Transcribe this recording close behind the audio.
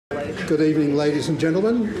Good evening, ladies and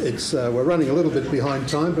gentlemen. We're running a little bit behind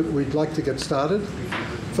time, but we'd like to get started.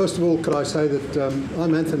 First of all, could I say that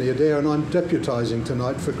I'm Anthony Adair and I'm deputising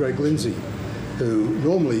tonight for Greg Lindsay, who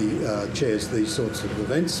normally chairs these sorts of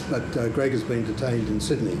events, but Greg has been detained in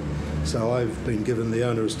Sydney. So I've been given the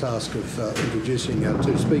onerous task of introducing our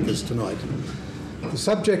two speakers tonight. The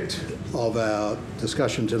subject of our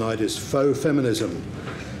discussion tonight is faux feminism.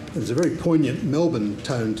 There's a very poignant Melbourne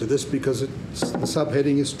tone to this because the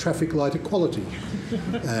subheading is traffic light equality.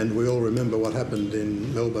 And we all remember what happened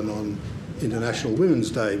in Melbourne on International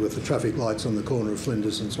Women's Day with the traffic lights on the corner of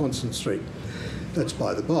Flinders and Swanston Street. That's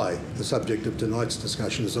by the by. The subject of tonight's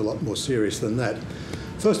discussion is a lot more serious than that.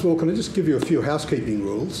 First of all, can I just give you a few housekeeping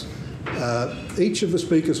rules? Each of the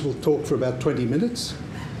speakers will talk for about 20 minutes.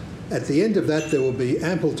 At the end of that, there will be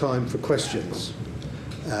ample time for questions.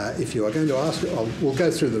 If you are going to ask, we'll go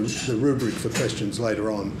through the rubric for questions later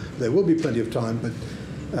on. There will be plenty of time, but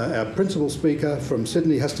our principal speaker from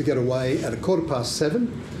Sydney has to get away at 7:15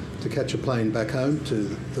 to catch a plane back home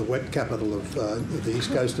to the wet capital of the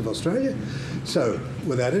east coast of Australia. So,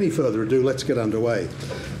 without any further ado, let's get underway.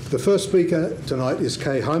 The first speaker tonight is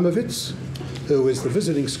Kay Hymowitz, who is the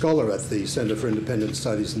visiting scholar at the Centre for Independent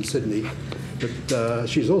Studies in Sydney. But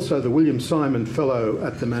she's also the William Simon Fellow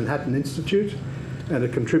at the Manhattan Institute and a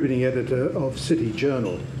contributing editor of City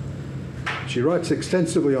Journal. She writes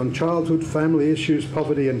extensively on childhood, family issues,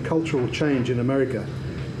 poverty and cultural change in America.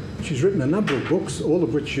 She's written a number of books, all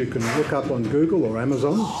of which you can look up on Google or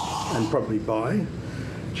Amazon and probably buy.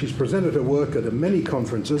 She's presented her work at many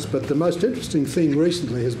conferences, but the most interesting thing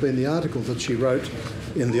recently has been the article that she wrote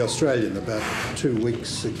in The Australian about 2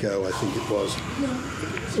 weeks ago, I think it was.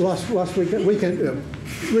 Last weekend,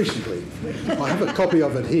 recently. I have a copy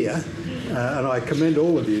of it here. And I commend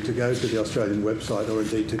all of you to go to the Australian website or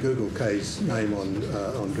indeed to Google Kay's name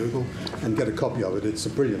on Google and get a copy of it. It's a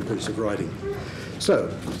brilliant piece of writing. So,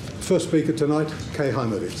 first speaker tonight, Kay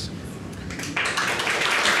Hymowitz.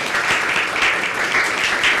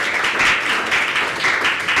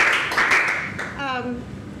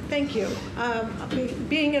 Thank you.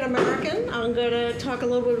 Being an American, I'm going to talk a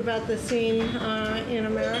little bit about the scene in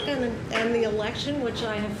America and the election, which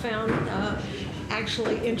I have found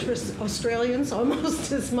actually interests Australians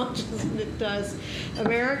almost as much as it does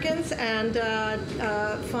Americans, and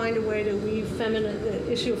find a way to weave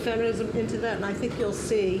the issue of feminism into that. And I think you'll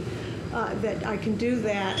see that I can do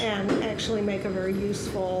that and actually make a very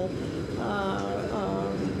useful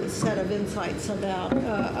set of insights about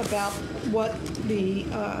what the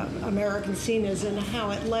American scene is and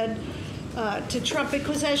how it led to Trump,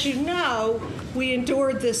 because as you know, we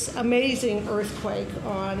endured this amazing earthquake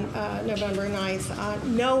on November 9th.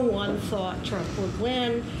 No one thought Trump would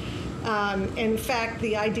win. In fact,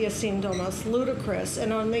 the idea seemed almost ludicrous.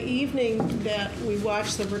 And on the evening that we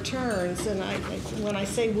watched the returns, and when I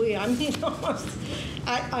say we, I mean almost,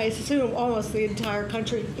 I assume almost the entire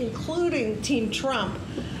country, including Team Trump,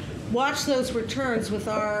 watched those returns with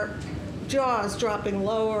our jaws dropping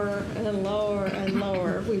lower and lower and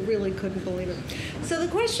lower. We really couldn't believe it. So the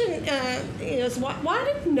question is, why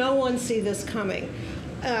did no one see this coming?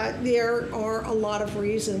 There are a lot of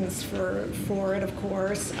reasons for it, of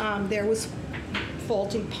course. There was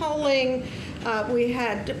faulty polling. We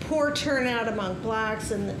had poor turnout among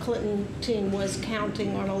blacks, and the Clinton team was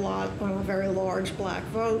counting on a very large black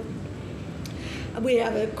vote. We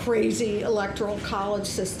have a crazy electoral college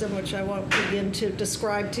system, which I won't begin to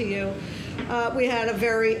describe to you. We had a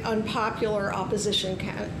very unpopular opposition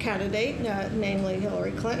candidate, namely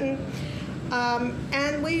Hillary Clinton.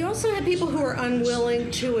 And we also had people who were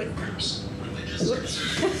unwilling to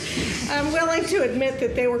admit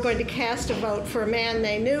that they were going to cast a vote for a man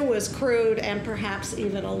they knew was crude and perhaps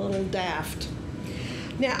even a little daft.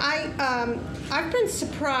 Now, I've been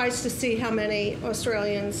surprised to see how many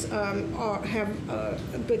Australians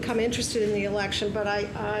have become interested in the election, but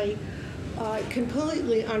I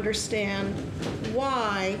completely understand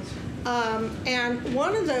why. And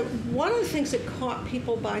one of the things that caught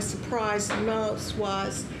people by surprise the most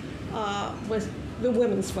was the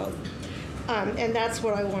women's vote, and that's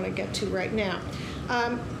what I want to get to right now.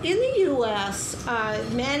 In the U.S.,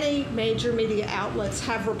 many major media outlets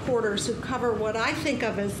have reporters who cover what I think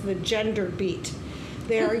of as the gender beat.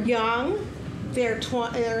 They're young, they're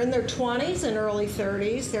in their 20s and early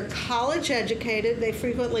 30s, they're college educated, they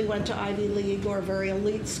frequently went to Ivy League or very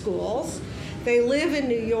elite schools. They live in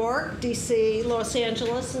New York, D.C., Los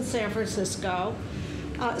Angeles, and San Francisco.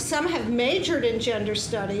 Some have majored in gender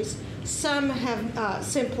studies. Some have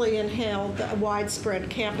simply inhaled widespread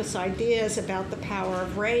campus ideas about the power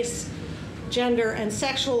of race, gender, and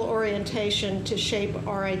sexual orientation to shape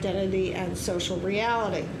our identity and social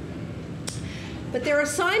reality. But their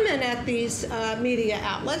assignment at these media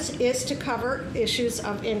outlets is to cover issues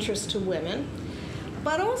of interest to women,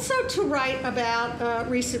 but also to write about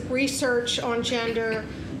recent research on gender,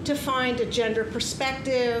 to find a gender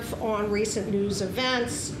perspective on recent news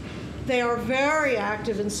events. They are very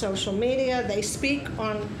active in social media. They speak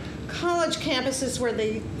on college campuses, where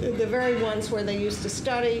the very ones where they used to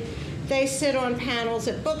study. They sit on panels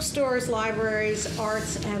at bookstores, libraries,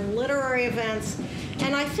 arts, and literary events.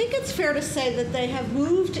 And I think it's fair to say that they have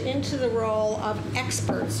moved into the role of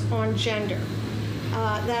experts on gender.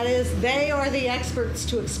 That is, they are the experts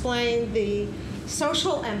to explain the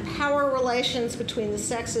social and power relations between the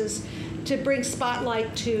sexes, to bring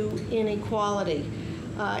spotlight to inequality.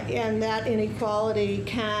 And that inequality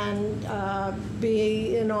can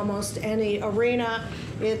be in almost any arena.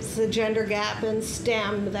 It's the gender gap in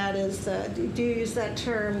STEM, that is, do you use that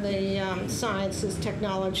term, the sciences,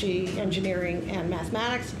 technology, engineering, and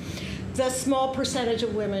mathematics. The small percentage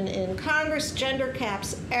of women in Congress, gender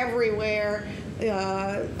gaps everywhere,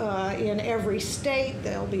 in every state.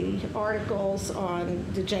 There'll be articles on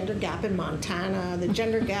the gender gap in Montana, the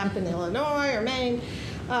gender gap in Illinois or Maine,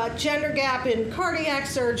 gender gap in cardiac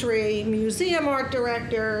surgery, museum art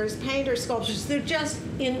directors, painters, sculptors. They're just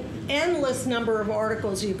an endless number of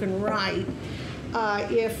articles you can write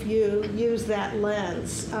if you use that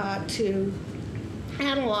lens to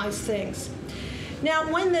analyze things.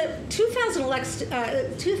 Now, when the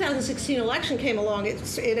 2016 election came along, it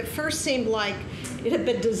at first seemed like it had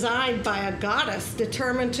been designed by a goddess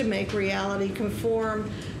determined to make reality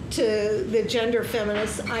conform to the gender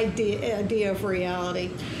feminist idea of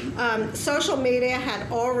reality. Social media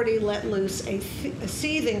had already let loose a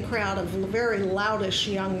seething crowd of very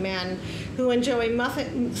loudish young men who enjoy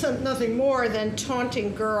nothing more than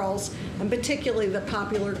taunting girls, and particularly the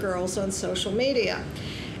popular girls on social media.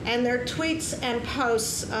 And their tweets and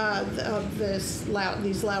posts of these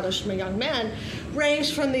loudish young men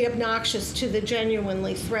ranged from the obnoxious to the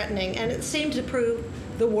genuinely threatening, and it seemed to prove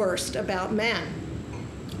the worst about men,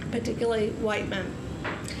 particularly white men.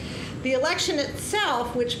 The election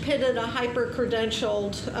itself, which pitted a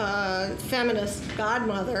hyper-credentialed feminist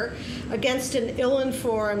godmother against an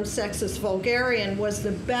ill-informed sexist vulgarian, was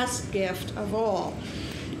the best gift of all.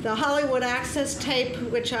 The Hollywood Access tape,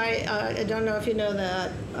 which I don't know if you know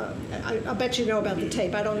that, I bet you know about the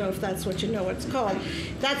tape. I don't know if that's what you know what it's called.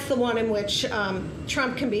 That's the one in which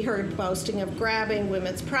Trump can be heard boasting of grabbing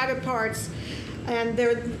women's private parts. And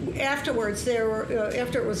after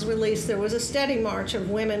it was released, there was a steady march of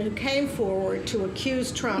women who came forward to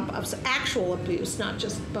accuse Trump of actual abuse, not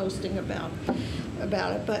just boasting about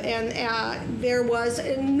it. There was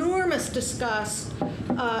enormous disgust,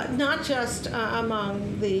 not just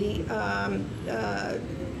among the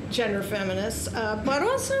gender feminists, but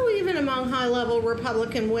also even among high-level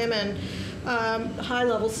Republican women,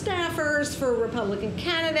 high-level staffers for Republican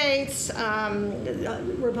candidates,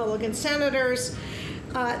 Republican senators.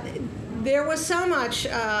 There was so much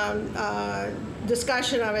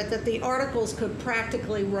discussion of it that the articles could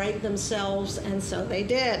practically write themselves, and so they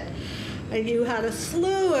did. You had a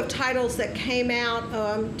slew of titles that came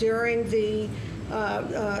out during the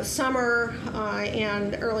summer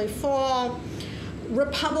and early fall.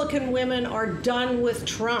 Republican women are done with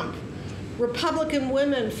Trump. Republican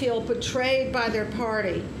women feel betrayed by their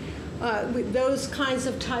party. Those kinds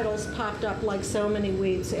of titles popped up like so many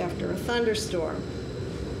weeds after a thunderstorm.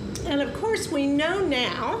 And of course, we know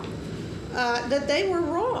now that they were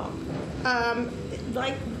wrong.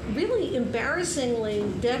 Like really embarrassingly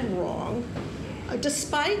dead wrong.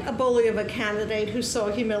 Despite a bully of a candidate who saw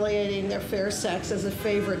humiliating their fair sex as a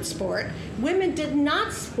favorite sport, women did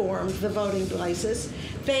not swarm the voting places.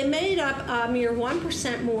 They made up a mere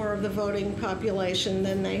 1% more of the voting population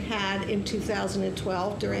than they had in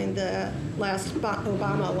 2012 during the last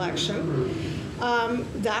Obama election.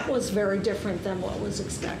 That was very different than what was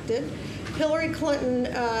expected. Hillary Clinton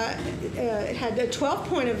had a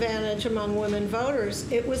 12-point advantage among women voters.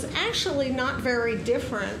 It was actually not very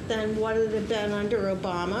different than what it had been under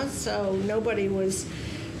Obama, so nobody was,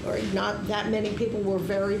 or not that many people were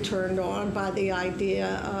very turned on by the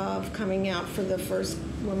idea of coming out for the first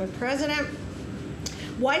woman president.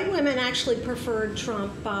 White women actually preferred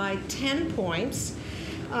Trump by 10 points.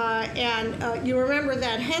 You remember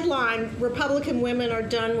that headline, Republican women are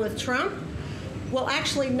done with Trump? Well,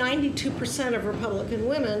 actually, 92% of Republican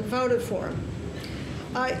women voted for him.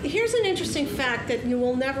 Here's an interesting fact that you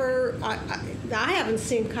will never, I haven't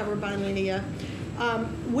seen covered by the media.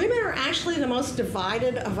 Women are actually the most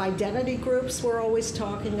divided of identity groups we're always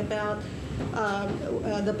talking about.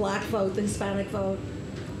 The black vote, the Hispanic vote,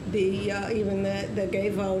 even the gay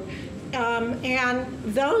vote. And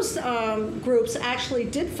those groups actually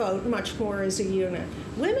did vote much more as a unit.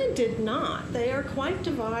 Women did not. They are quite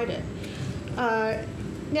divided.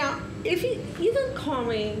 Now, if you can call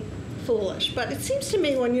me foolish, but it seems to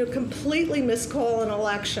me when you completely miscall an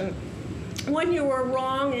election, when you were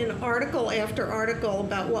wrong in article after article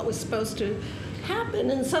about what was supposed to happen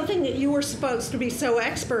and something that you were supposed to be so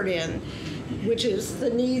expert in, which is the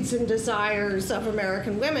needs and desires of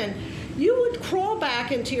American women, you would crawl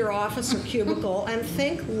back into your office or cubicle and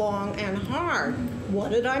think long and hard. What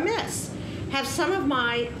did I miss? Have some of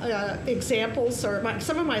my examples or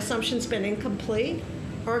some of my assumptions been incomplete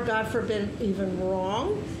or, God forbid, even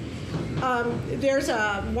wrong? There's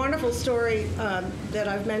a wonderful story that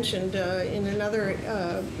I've mentioned in another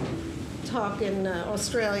talk in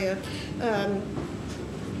Australia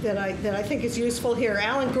that I think is useful here.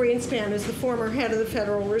 Alan Greenspan is the former head of the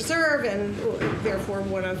Federal Reserve and therefore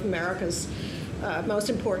one of America's most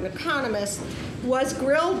important economists, was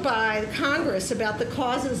grilled by Congress about the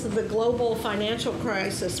causes of the global financial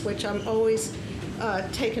crisis, which I'm always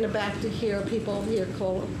taken aback to hear people here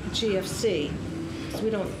call GFC. We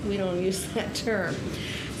don't use that term.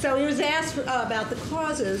 So he was asked about the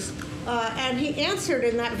causes, and he answered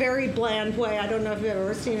in that very bland way. I don't know if you've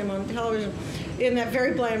ever seen him on television. In that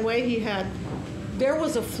very bland way he had, there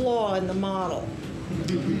was a flaw in the model.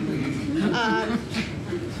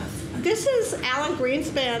 This is Alan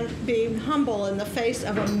Greenspan being humble in the face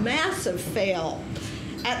of a massive fail.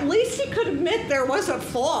 At least he could admit there was a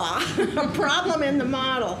flaw, a problem in the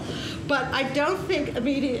model. But I don't think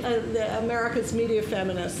America's media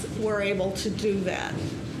feminists were able to do that.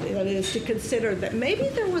 That is, to consider that maybe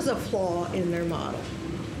there was a flaw in their model.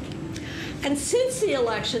 And since the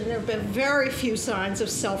election, there have been very few signs of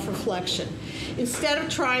self-reflection. Instead of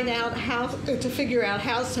trying out to figure out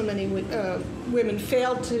how so many women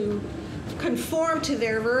failed to conform to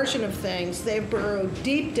their version of things, they've burrowed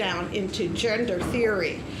deep down into gender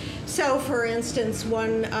theory. So, for instance,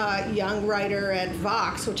 one young writer at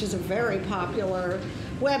Vox, which is a very popular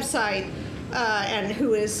website, and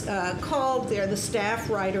who is called, they're the staff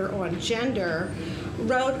writer on gender,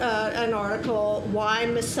 wrote an article, Why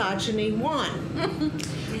Misogyny Won.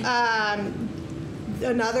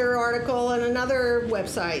 Another article on another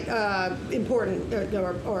website, important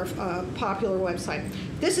or popular website.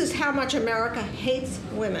 This is how much America hates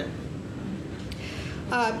women.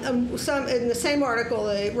 In the same article,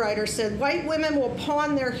 the writer said, white women will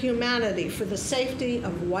pawn their humanity for the safety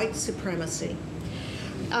of white supremacy.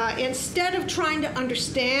 Instead of trying to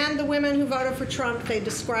understand the women who voted for Trump, they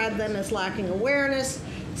described them as lacking awareness,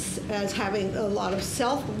 as having a lot of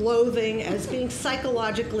self-loathing, as being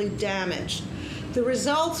psychologically damaged. The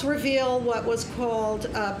results reveal what was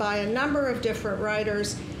called by a number of different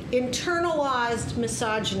writers internalized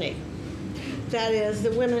misogyny. That is,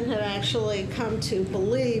 the women had actually come to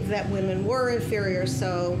believe that women were inferior,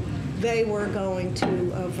 so they were going to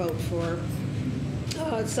vote for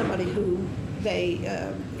somebody who they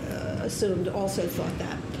assumed also thought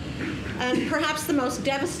that. And perhaps the most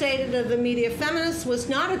devastated of the media feminists was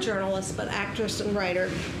not a journalist, but actress and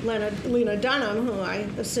writer Lena Dunham, who I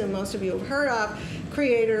assume most of you have heard of,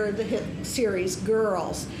 creator of the hit series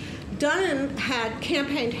Girls. Dunham had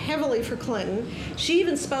campaigned heavily for Clinton. She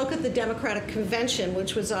even spoke at the Democratic Convention,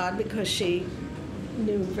 which was odd because she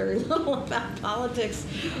knew very little about politics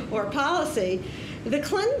or policy. The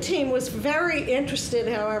Clinton team was very interested,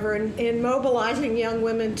 however, in mobilizing young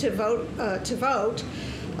women to vote.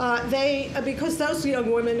 Because those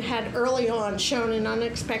young women had early on shown an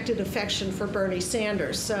unexpected affection for Bernie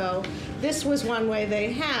Sanders. So this was one way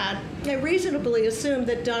they had. They reasonably assumed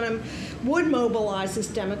that Dunham would mobilize this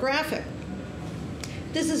demographic.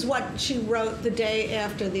 This is what she wrote the day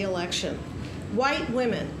after the election. White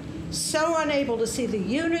women, so unable to see the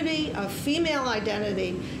unity of female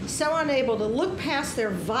identity, so unable to look past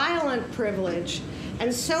their violent privilege,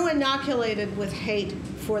 and so inoculated with hate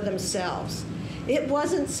for themselves. It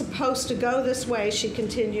wasn't supposed to go this way, she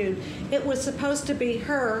continued. It was supposed to be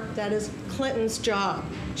her, that is Clinton's job.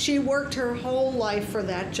 She worked her whole life for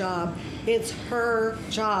that job. It's her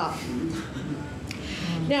job.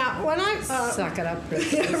 Now, when I... Suck it up,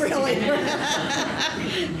 Chris. Really.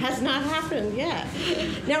 Has not happened yet.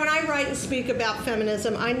 Now, when I write and speak about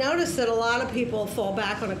feminism, I notice that a lot of people fall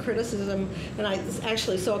back on a criticism, and I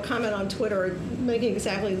actually saw a comment on Twitter making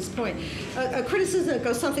exactly this point. A criticism that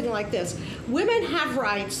goes something like this. Women have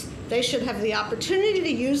rights. They should have the opportunity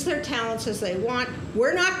to use their talents as they want.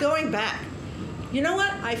 We're not going back. You know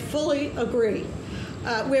what? I fully agree.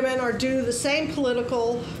 Women are due the same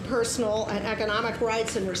political, personal, and economic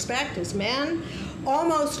rights and respect as men.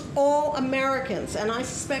 Almost all Americans, and I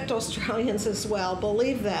suspect Australians as well,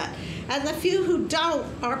 believe that. And the few who don't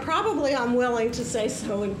are probably unwilling to say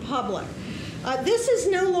so in public. This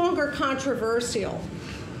is no longer controversial.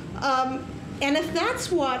 And if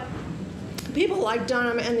that's what people like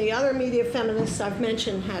Dunham and the other media feminists I've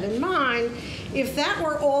mentioned had in mind, if that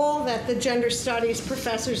were all that the gender studies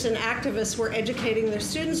professors and activists were educating their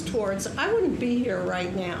students towards, I wouldn't be here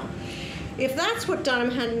right now. If that's what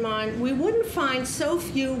Dunham had in mind, we wouldn't find so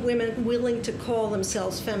few women willing to call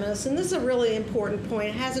themselves feminists. And this is a really important point.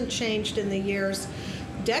 It hasn't changed in the years,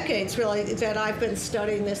 decades really, that I've been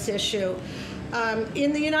studying this issue.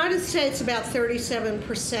 In the United States, about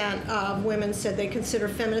 37% of women said they consider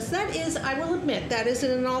feminists. That is, I will admit, that is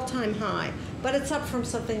at an all-time high, but it's up from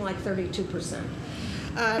something like 32%.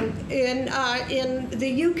 In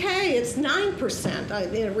the UK, it's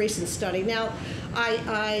 9% in a recent study. Now,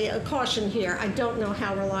 I caution here, I don't know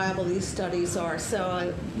how reliable these studies are,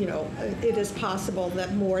 so it is possible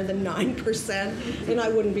that more than 9%, and I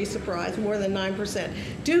wouldn't be surprised, more than 9%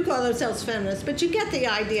 do call themselves feminists, but you get the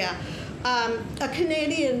idea. A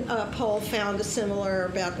Canadian poll found a similar,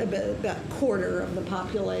 about a quarter of the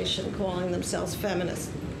population calling themselves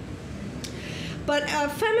feminists. But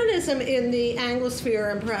feminism in the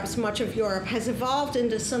Anglosphere and perhaps much of Europe has evolved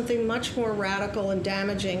into something much more radical and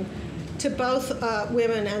damaging to both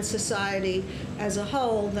women and society as a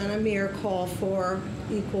whole than a mere call for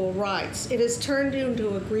equal rights. It has turned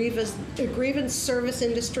into a grievance service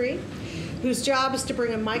industry whose job is to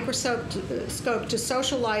bring a microscope to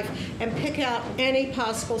social life and pick out any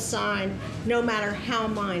possible sign, no matter how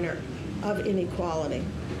minor, of inequality,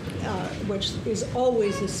 which is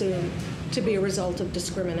always assumed to be a result of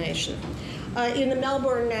discrimination. In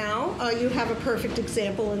Melbourne now, you have a perfect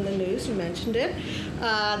example in the news, you mentioned it,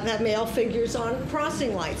 that male figures on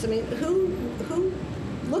crossing lights. I mean, who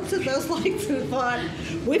looked at those lights and thought,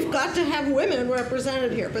 we've got to have women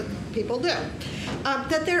represented here, but people do.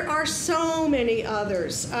 That there are so many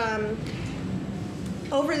others.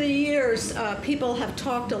 Over the years, people have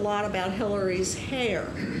talked a lot about Hillary's hair.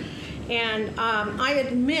 And I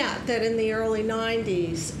admit that in the early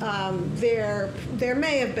 90s, there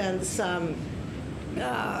may have been some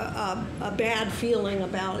a bad feeling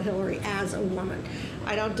about Hillary as a woman.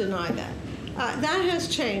 I don't deny that. That has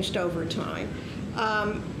changed over time.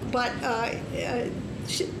 But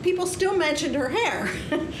people still mentioned her hair,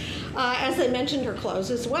 as they mentioned her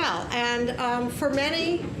clothes as well. And for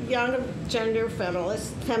many young gender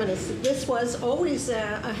feminists, this was always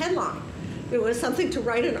a headline. It was something to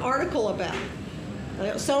write an article about.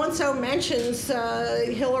 So-and-so mentions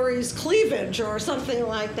Hillary's cleavage or something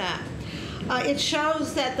like that. It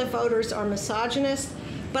shows that the voters are misogynist,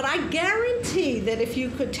 but I guarantee that if you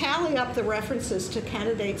could tally up the references to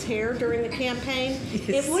candidates' hair during the campaign,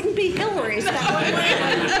 yes, it wouldn't be Hillary's.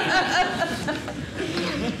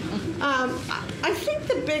 I think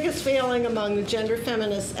the biggest failing among the gender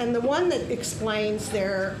feminists, and the one that explains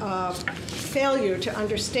their failure to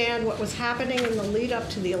understand what was happening in the lead up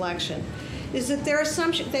to the election, is that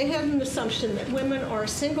they had an assumption that women are a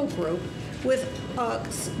single group with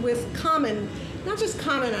common, not just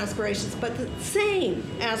common aspirations, but the same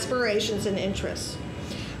aspirations and interests.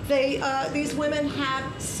 These women have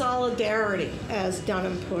solidarity, as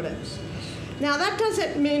Dunham put it. Now that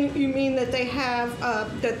doesn't mean that they have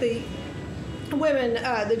that the women,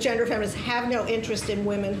 the gender feminists, have no interest in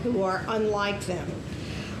women who are unlike them.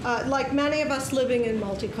 Like many of us living in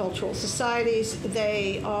multicultural societies,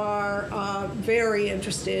 they are very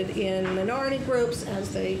interested in minority groups,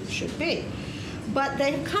 as they should be. But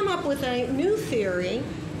they've come up with a new theory,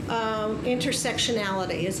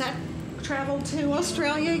 intersectionality. Has that traveled to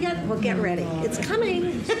Australia yet? Well, get ready. It's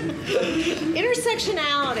coming.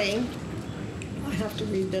 Intersectionality, I have to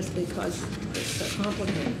read this because it's so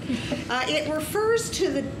complicated. It refers to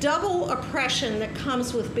the double oppression that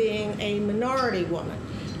comes with being a minority woman.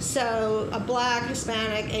 So a black,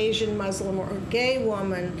 Hispanic, Asian, Muslim, or gay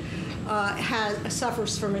woman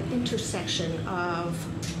suffers from an intersection of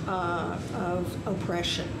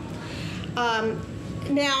oppression.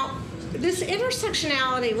 Now, this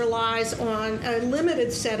intersectionality relies on a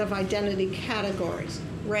limited set of identity categories: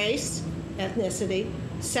 race, ethnicity,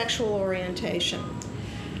 sexual orientation.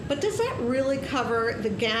 But does that really cover the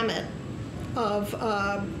gamut of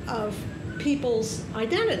people's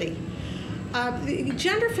identity?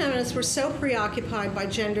 Gender feminists were so preoccupied by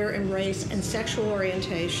gender and race and sexual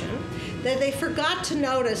orientation that they forgot to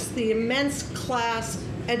notice the immense class,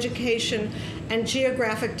 education, and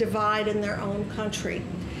geographic divide in their own country.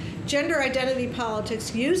 Gender identity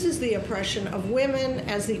politics uses the oppression of women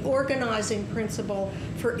as the organizing principle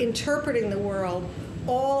for interpreting the world,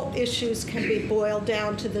 all issues can be boiled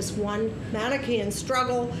down to this one Manichaean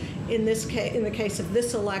struggle, in the case of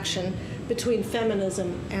this election, between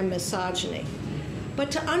feminism and misogyny.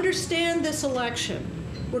 But to understand this election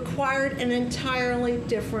required an entirely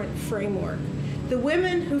different framework. The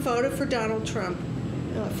women who voted for Donald Trump,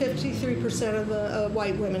 53% of the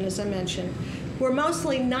white women, as I mentioned, were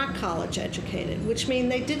mostly not college educated, which means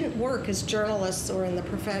they didn't work as journalists or in the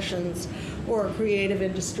professions or creative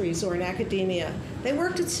industries or in academia. They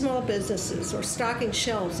worked at small businesses or stocking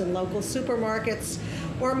shelves in local supermarkets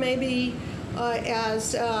or maybe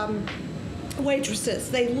as waitresses.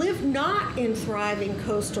 They lived not in thriving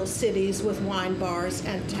coastal cities with wine bars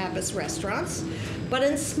and tapas restaurants, but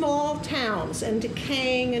in small towns and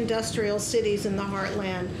decaying industrial cities in the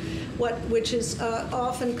heartland, which is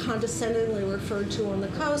often condescendingly referred to on the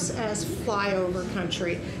coast as flyover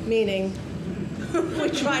country, meaning we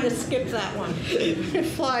try to skip that one,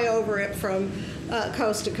 fly over it from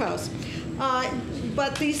coast to coast.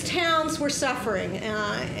 But these towns were suffering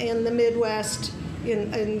in the Midwest,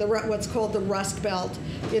 in what's called the Rust Belt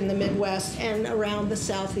in the Midwest and around the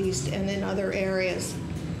Southeast and in other areas.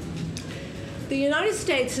 The United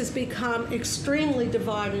States has become extremely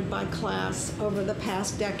divided by class over the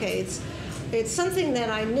past decades. It's something that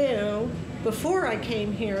I knew before I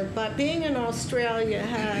came here, but being in Australia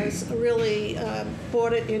has really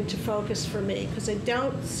brought it into focus for me because I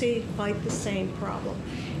don't see quite the same problem.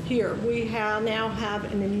 Here, we now have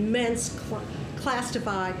an immense class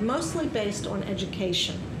divide, mostly based on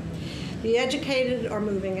education. The educated are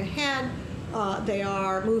moving ahead. They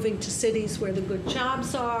are moving to cities where the good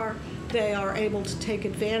jobs are. They are able to take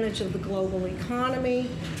advantage of the global economy.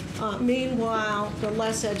 Meanwhile, the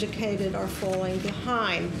less educated are falling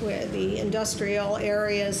behind, where the industrial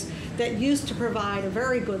areas that used to provide a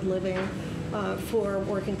very good living for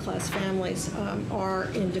working class families are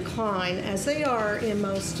in decline, as they are in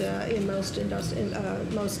most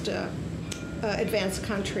advanced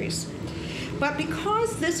countries. But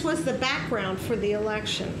because this was the background for the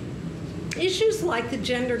election, issues like the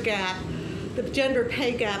gender gap, the gender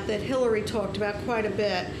pay gap that Hillary talked about quite a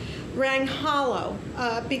bit, rang hollow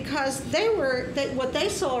because what they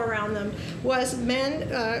saw around them was men,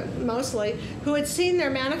 mostly, who had seen their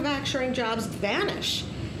manufacturing jobs vanish.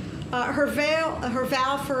 Her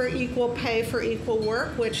vow for equal pay for equal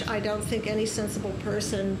work, which I don't think any sensible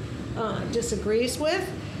person disagrees with,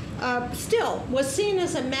 still was seen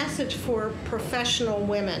as a message for professional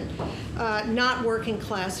women, not working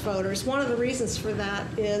class voters. One of the reasons for that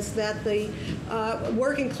is that the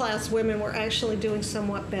working class women were actually doing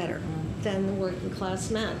somewhat better than the working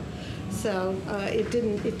class men. So it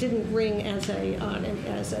didn't ring as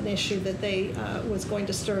an issue that they was going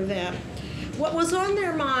to stir them. What was on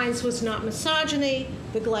their minds was not misogyny,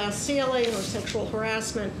 the glass ceiling, or sexual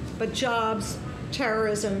harassment, but jobs,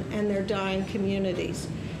 terrorism, and their dying communities.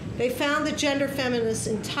 They found the gender feminists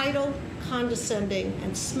entitled, condescending,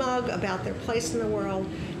 and smug about their place in the world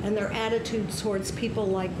and their attitudes towards people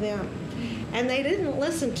like them. And they didn't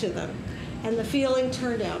listen to them, and the feeling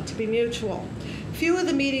turned out to be mutual. Few of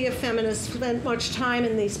the media feminists spent much time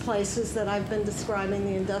in these places that I've been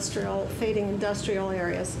describing, the fading industrial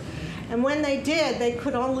areas. And when they did, they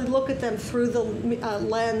could only look at them through the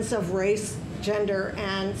lens of race, gender,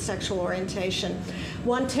 and sexual orientation.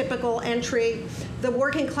 One typical entry, the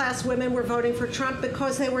working class women were voting for Trump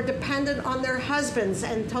because they were dependent on their husbands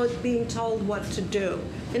and being told what to do.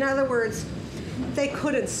 In other words, they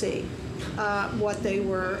couldn't see if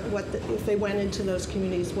they went into those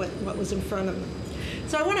communities, what was in front of them.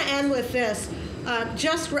 So I want to end with this.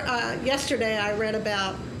 Yesterday I read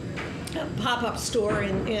about a pop-up store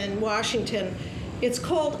in Washington. It's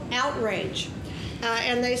called Outrage.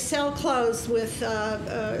 And they sell clothes with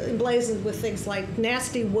emblazoned with things like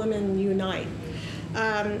 "Nasty Women Unite."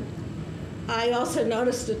 I also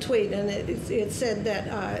noticed a tweet, and it said that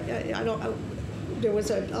there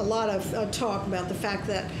was a lot of talk about the fact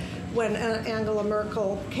that when Angela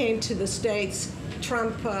Merkel came to the States,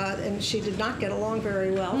 Trump and she did not get along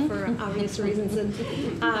very well for obvious reasons, and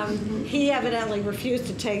he evidently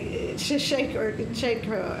refused to shake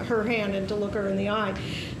her hand and to look her in the eye.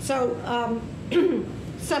 So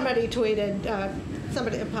somebody tweeted,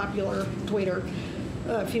 a popular tweeter,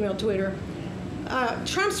 female tweeter,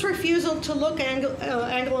 Trump's refusal to look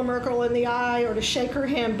Angela Merkel in the eye or to shake her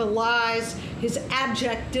hand belies his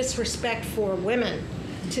abject disrespect for women.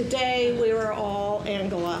 Today we are all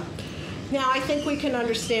Angela. Now, I think we can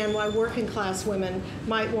understand why working class women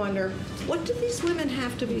might wonder, what do these women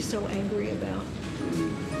have to be so angry about?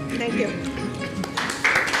 Thank you.